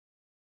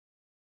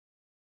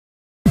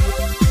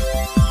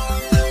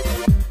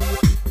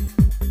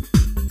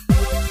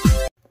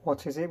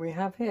what is it we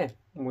have here?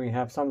 We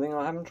have something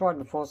I haven't tried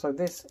before. So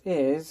this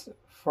is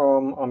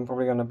from, I'm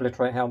probably going to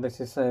obliterate how this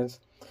says.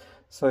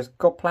 So it's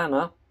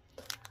Goplana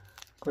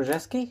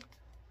Grześki.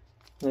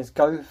 It's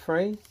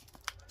go-free.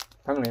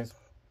 Apparently it's,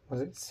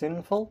 was it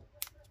sinful?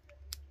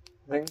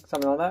 I think,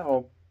 something like that,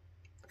 or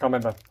I can't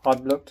remember.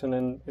 I've looked and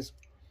then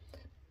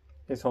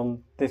it's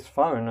on this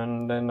phone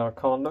and then I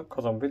can't look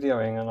because I'm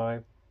videoing and I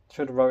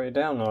should have wrote it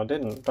down and I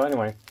didn't. But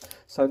anyway,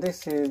 so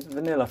this is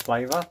vanilla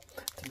flavour.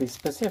 To be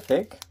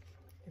specific,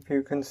 if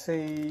you can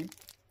see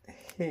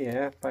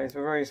here, but it's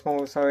very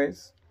small, so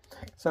it's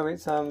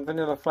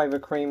vanilla flavour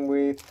cream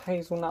with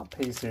hazelnut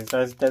pieces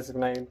as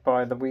designated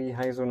by the wee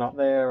hazelnut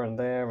there, and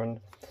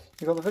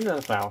you've got the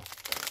vanilla flour.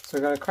 So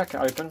we're going to crack it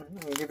open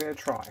and give it a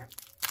try.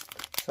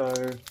 So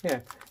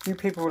yeah, you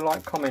people who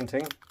like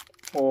commenting,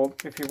 or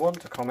if you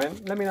want to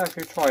comment, let me know if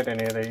you've tried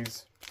any of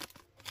these.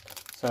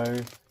 So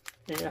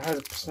it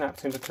has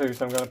snapped into two,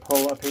 so I'm going to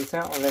pull a piece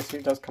out unless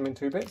it does come in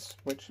two bits,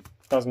 which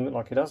doesn't look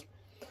like it does.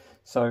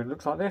 So it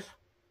looks like this.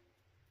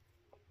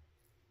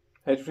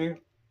 Edge view.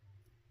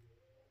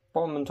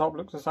 Bottom and top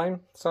looks the same.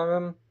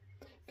 So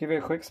give it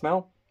a quick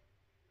smell.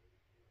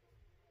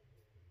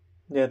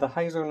 Yeah, the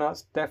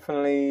hazelnuts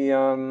definitely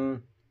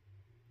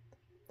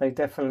they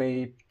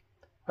definitely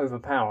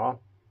overpower,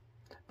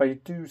 but you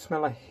do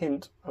smell a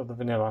hint of the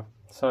vanilla.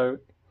 So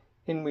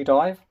in we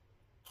dive.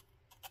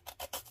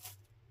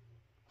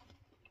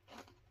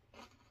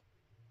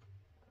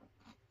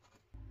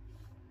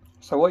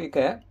 So what you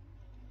get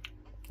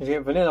is you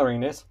get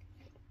vanilla-iness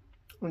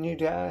and you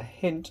get a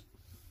hint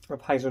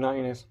of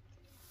hazelnuttiness.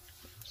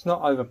 It's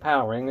not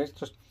overpowering, it's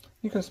just,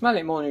 you can smell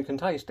it more than you can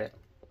taste it.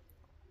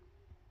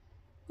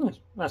 Yes,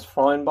 that's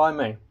fine by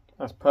me.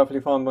 That's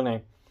perfectly fine by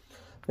me.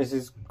 This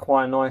is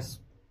quite a nice,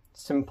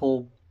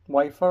 simple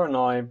wafer and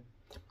I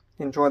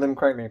enjoy them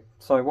greatly.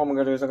 So what I'm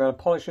going to do is I'm going to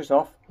polish this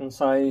off and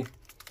say,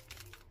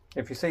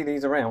 if you see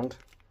these around,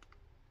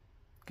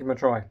 give them a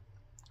try,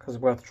 because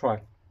it's worth a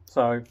try.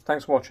 So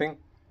thanks for watching.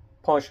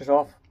 Polish this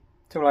off.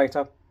 Till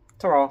later.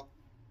 Ta-ra.